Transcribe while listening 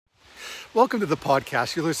Welcome to the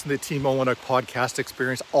podcast. You're listening to Team Olyniuk Podcast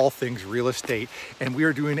Experience, all things real estate. And we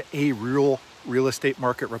are doing a real estate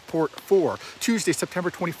market report for Tuesday,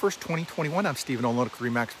 September 21st, 2021. I'm Stephen Olyniuk,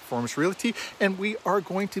 Remax Performance Realty, and we are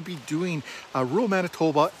going to be doing rural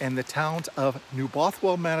Manitoba and the towns of New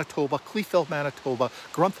Bothwell, Manitoba, Kleefeld, Manitoba,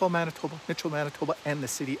 Grunthal, Manitoba, Mitchell, Manitoba, and the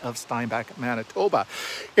city of Steinbach, Manitoba.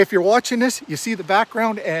 If you're watching this, you see the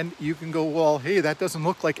background and you can go, well, hey, that doesn't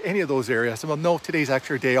look like any of those areas. Well, no, today's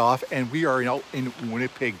actually a day off and we are out in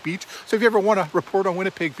Winnipeg Beach. So if you ever want to report on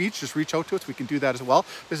Winnipeg Beach, just reach out to us. We can do that as well.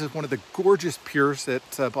 This is one of the gorgeous piers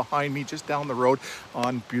that's behind me just down the road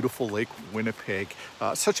on beautiful Lake Winnipeg.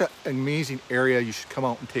 Such an amazing area. You should come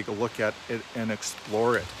out and take a look at it and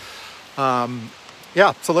explore it.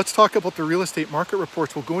 Yeah, so let's talk about the real estate market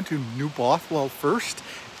reports. We'll go into New Bothwell first.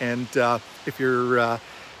 And if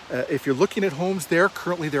you're looking at homes there,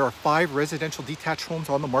 currently there are 5 residential detached homes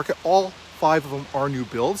on the market. All 5 of them are new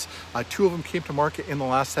builds. 2 of them came to market in the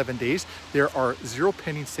last 7 days. There are 0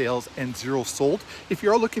 pending sales and 0 sold. If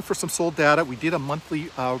you are looking for some sold data, we did a monthly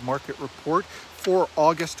market report for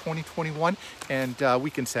August 2021, and we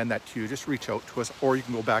can send that to you. Just reach out to us, or you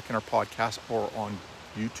can go back in our podcast or on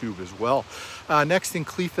YouTube as well. Next in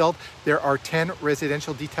Kleefeld, there are 10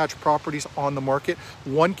 residential detached properties on the market.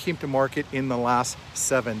 1 came to market in the last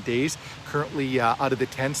 7 days. Currently, out of the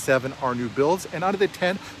 10, 7 are new builds, and out of the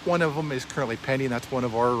 10, 1 of them is currently pending. That's one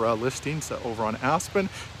of our listings over on Aspen.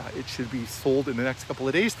 It should be sold in the next couple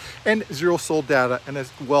of days, and 0 sold data. And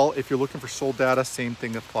as well, if you're looking for sold data, same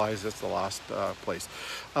thing applies as the last place.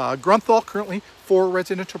 Grunthal, currently 4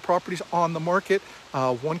 residential properties on the market.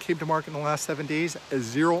 1 came to market in the last 7 days.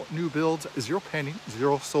 0 new builds, 0 pending,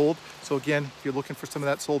 0 sold. So again, if you're looking for some of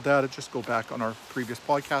that sold data, just go back on our previous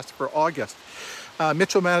podcast for August.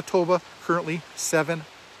 Mitchell, Manitoba, currently 7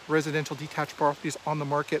 residential detached properties on the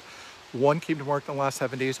market. 1 came to market in the last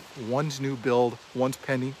 7 days. 1's new build, 1's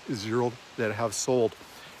pending, 0 that have sold.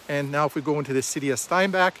 And now if we go into the city of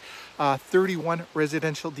Steinbach, 31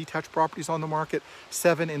 residential detached properties on the market.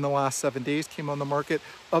 7 in the last 7 days came on the market.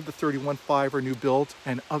 Of the 31, 5 are new builds,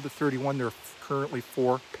 and of the 31, there are currently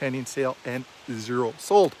 4 pending sale and 0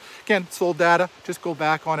 sold. Again, sold data, just go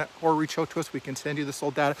back on it or reach out to us. We can send you the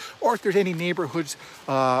sold data. Or if there's any neighborhoods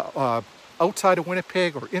outside of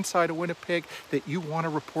Winnipeg or inside of Winnipeg that you want to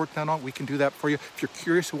report down on, we can do that for you. If you're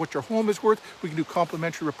curious of what your home is worth, we can do a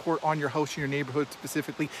complimentary report on your house in your neighborhood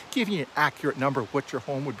specifically, giving you an accurate number of what your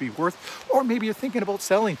home would be worth. Or maybe you're thinking about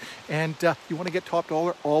selling and you want to get top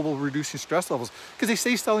dollar, all while reducing stress levels. Because they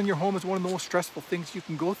say selling your home is one of the most stressful things you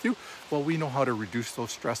can go through. Well, we know how to reduce those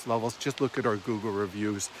stress levels. Just look at our Google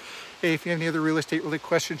reviews. Hey, if you have any other real estate related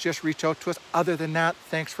questions, just reach out to us. Other than that,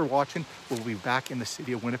 thanks for watching. We'll be back in the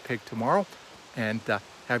city of Winnipeg tomorrow, and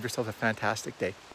have yourself a fantastic day.